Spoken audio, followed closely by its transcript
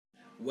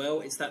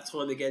Well, it's that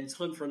time again,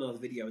 time for another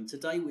video, and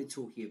today we're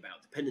talking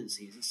about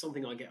dependencies. It's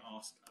something I get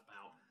asked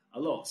about a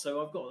lot.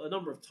 So I've got a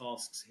number of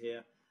tasks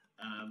here,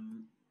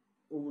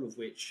 all of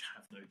which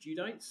have no due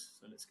dates.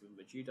 So let's give them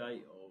a due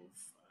date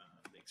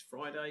of next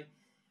Friday,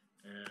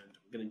 and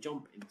we're going to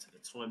jump into the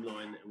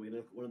timeline, and we're going to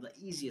look at one of the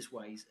easiest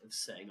ways of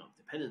setting up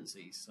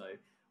dependencies. So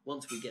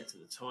once we get to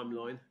the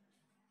timeline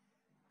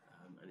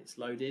and it's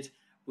loaded,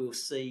 we'll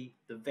see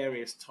the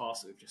various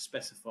tasks that we've just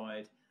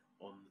specified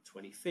on the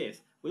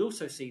 25th. We'll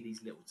also see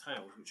these little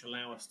tails which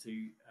allow us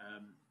to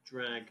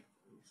drag,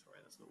 sorry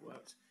that's not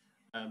worked,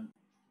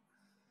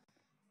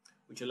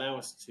 which allow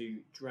us to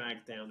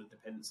drag down a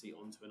dependency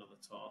onto another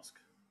task.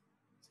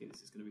 See,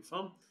 this is going to be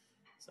fun.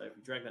 So if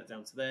we drag that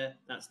down to there,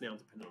 that's now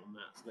dependent on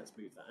that. So let's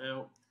move that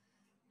out.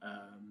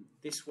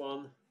 This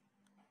one,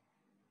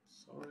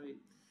 sorry,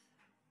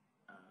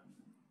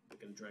 we're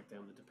going to drag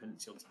down the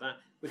dependency onto that.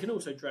 We can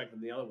also drag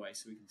them the other way,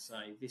 so we can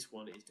say this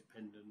one is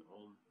dependent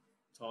on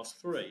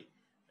task 3,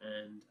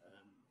 and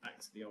back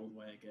to the old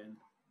way again.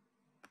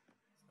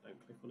 So I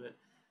don't click on it.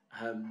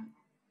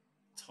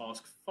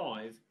 Task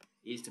 5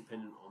 is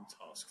dependent on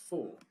task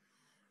 4.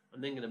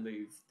 I'm then going to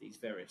move these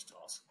various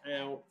tasks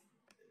out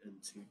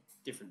into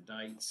different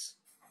dates.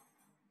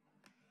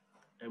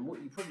 And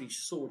what you probably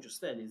saw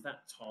just then is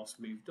that task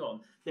moved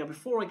on. Now,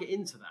 before I get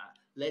into that,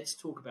 let's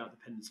talk about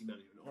dependency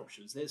management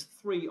options. There's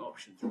 3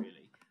 options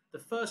really. The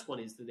first one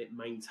is that it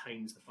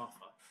maintains the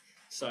buffer.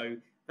 So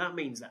that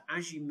means that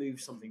as you move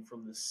something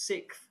from the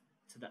 6th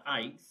to the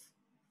 8th,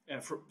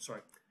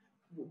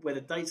 where the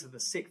dates are the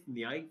 6th and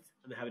the 8th,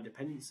 and they have a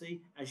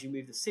dependency, as you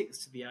move the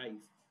 6th to the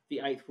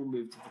 8th will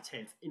move to the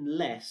 10th,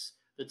 unless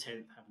the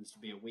 10th happens to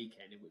be a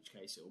weekend, in which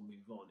case it will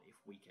move on if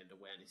weekend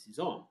awareness is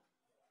on.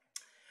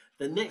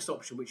 The next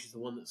option, which is the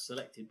one that's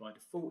selected by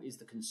default, is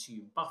the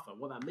consume buffer.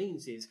 What that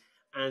means is,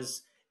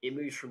 as it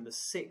moves from the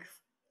 6th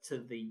to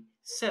the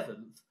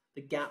 7th,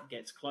 the gap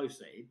gets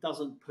closer. It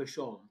doesn't push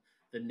on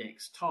the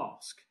next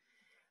task.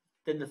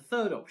 Then the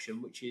third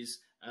option, which is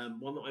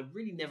one that I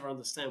really never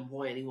understand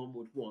why anyone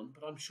would want,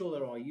 but I'm sure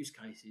there are use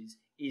cases,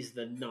 is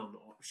the none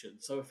option.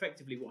 So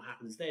effectively what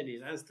happens then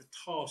is, as the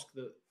task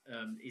that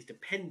is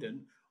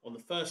dependent on the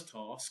first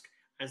task,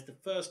 as the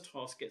first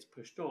task gets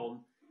pushed on,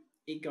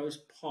 it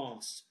goes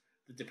past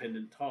the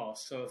dependent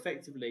task. So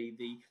effectively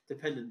the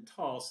dependent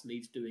task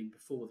needs doing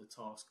before the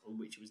task on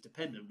which it was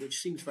dependent, which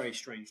seems very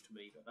strange to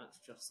me, but that's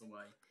just the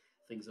way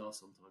things are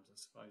sometimes, I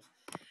suppose.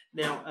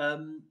 Now,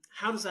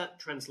 how does that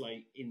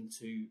translate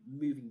into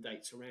moving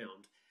dates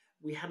around?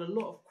 We had a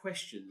lot of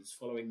questions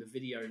following the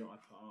video that I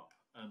put up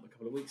a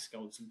couple of weeks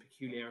ago on some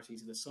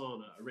peculiarities in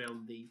Asana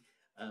around the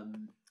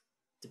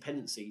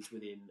dependencies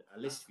within a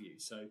list view.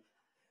 So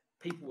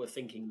people were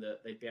thinking that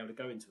they'd be able to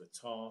go into a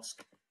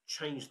task,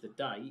 change the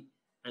date,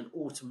 and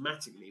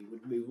automatically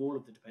would move all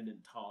of the dependent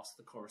tasks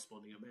the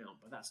corresponding amount.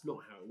 But that's not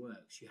how it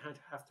works. You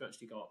have to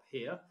actually go up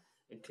here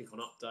and click on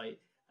update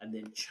and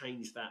then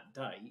change that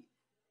date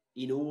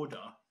in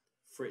order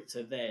for it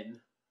to then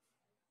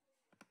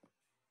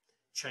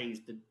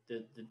change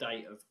the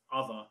date of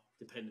other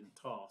dependent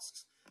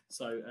tasks.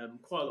 So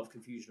quite a lot of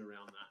confusion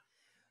around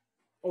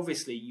that.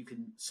 Obviously, you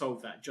can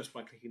solve that just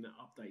by clicking that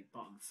update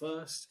button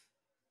first.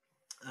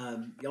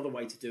 The other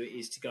way to do it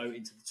is to go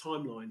into the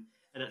timeline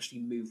and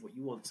actually move what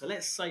you want. So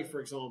let's say, for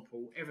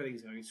example,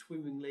 everything's going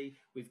swimmingly.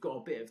 We've got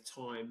a bit of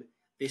time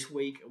this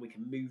week, and we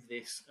can move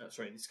this,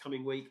 this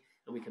coming week,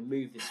 and we can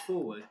move this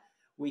forward.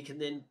 We can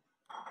then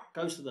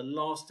go to the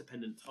last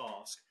dependent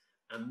task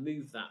and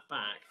move that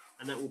back,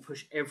 and that will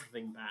push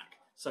everything back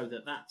so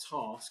that that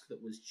task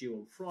that was due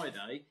on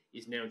Friday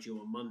is now due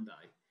on Monday,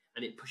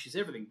 and it pushes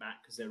everything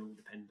back because they're all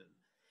dependent.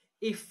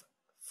 If,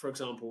 for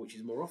example, which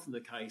is more often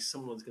the case,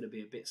 someone's going to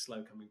be a bit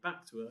slow coming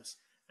back to us,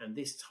 and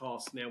this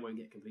task now won't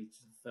get completed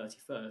to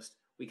the 31st,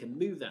 we can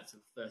move that to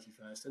the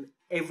 31st, and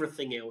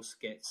everything else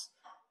gets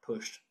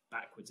pushed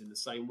backwards in the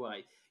same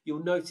way.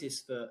 You'll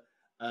notice that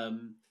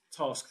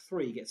task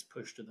 3 gets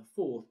pushed to the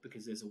 4th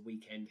because there's a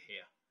weekend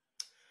here.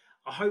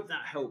 I hope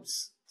that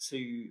helps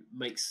to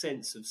make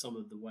sense of some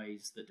of the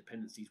ways that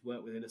dependencies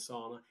work within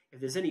Asana. If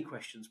there's any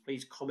questions,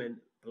 please comment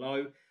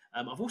below.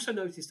 I've also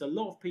noticed a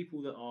lot of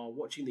people that are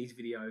watching these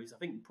videos, I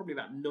think probably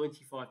about 95%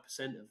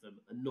 of them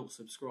are not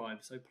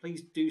subscribed. So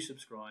please do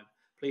subscribe,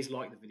 please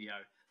like the video,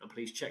 and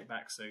please check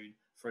back soon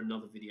for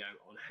another video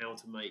on how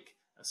to make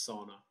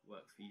Asana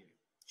work for you.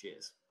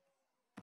 Cheers.